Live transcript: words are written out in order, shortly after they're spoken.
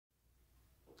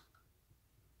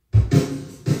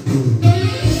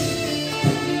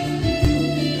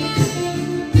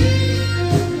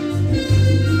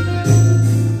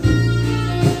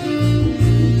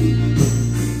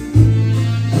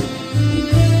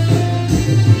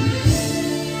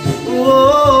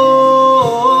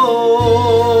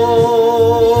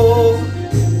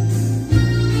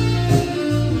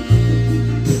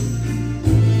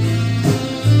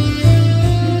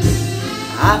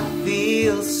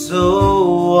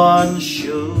so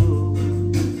unsure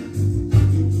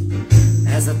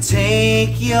as I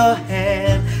take your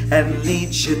hand and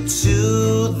lead you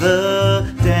to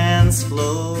the dance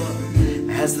floor.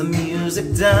 As the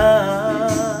music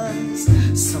dies,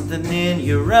 something in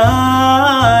your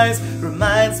eyes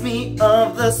reminds me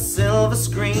of the silver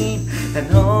screen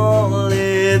and all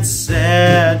its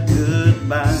sad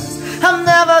goodbyes. I'm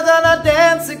never gonna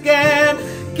dance again.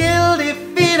 Guilty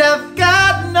feet have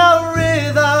got no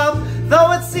rhythm,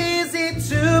 though it's easy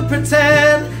to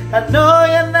pretend. I know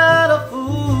you're not a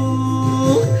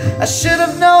fool. I should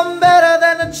have known better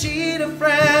than to cheat a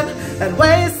friend and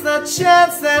waste the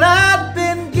chance that I'd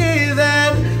been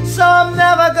given. So I'm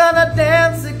never gonna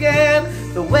dance again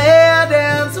the way I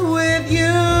dance with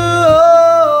you.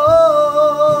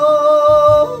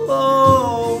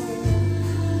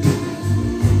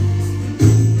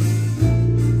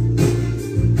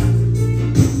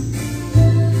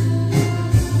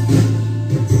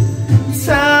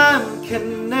 Time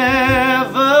can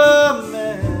never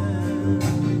mend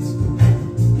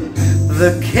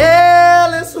the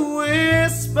careless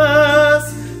whispers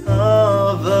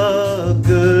of a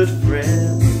good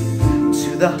friend. To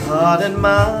the heart and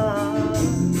mind,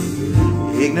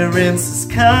 ignorance is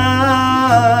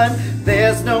kind.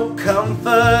 There's no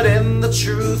comfort in the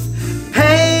truth.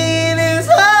 Pain is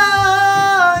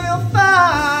all you'll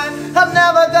find. I'm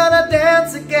never gonna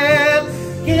dance again.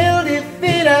 Guilty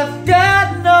feet have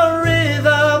got no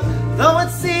rhythm, though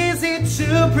it's easy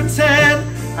to pretend.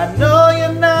 I know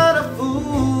you're not a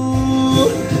fool.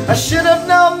 I should have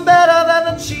known better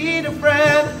than to cheat a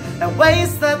friend and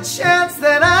waste the chance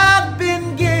that I'd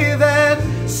been given.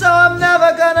 So I'm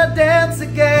never gonna dance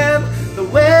again the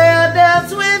way I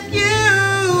dance with you.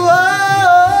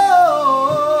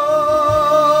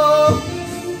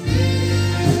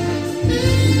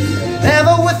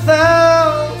 Never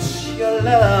without your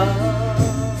love.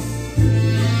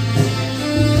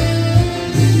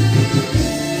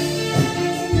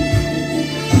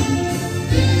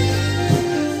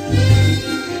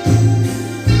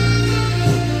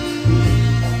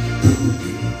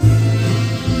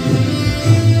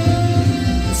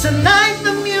 Tonight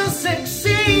the music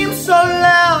seems so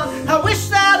loud. I wish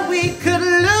that we could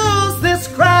lose this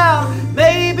crowd.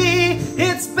 Maybe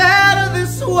it's better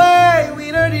this way.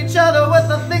 We'd hurt each other with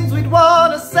the things we'd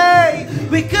want to say.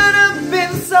 We could have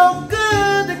been so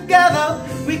good together.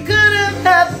 We could have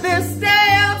had this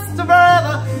dance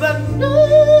forever. But no,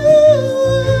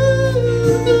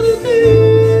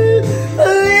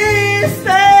 please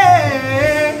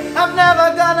stay. I'm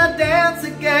never gonna dance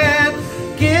again.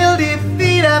 Guilty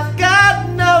feet have got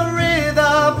no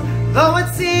rhythm, though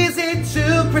it's easy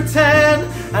to pretend.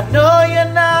 I know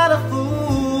you're not a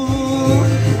fool.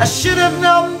 I should have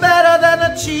known better than to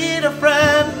cheat a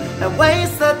friend and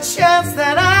waste the chance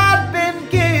that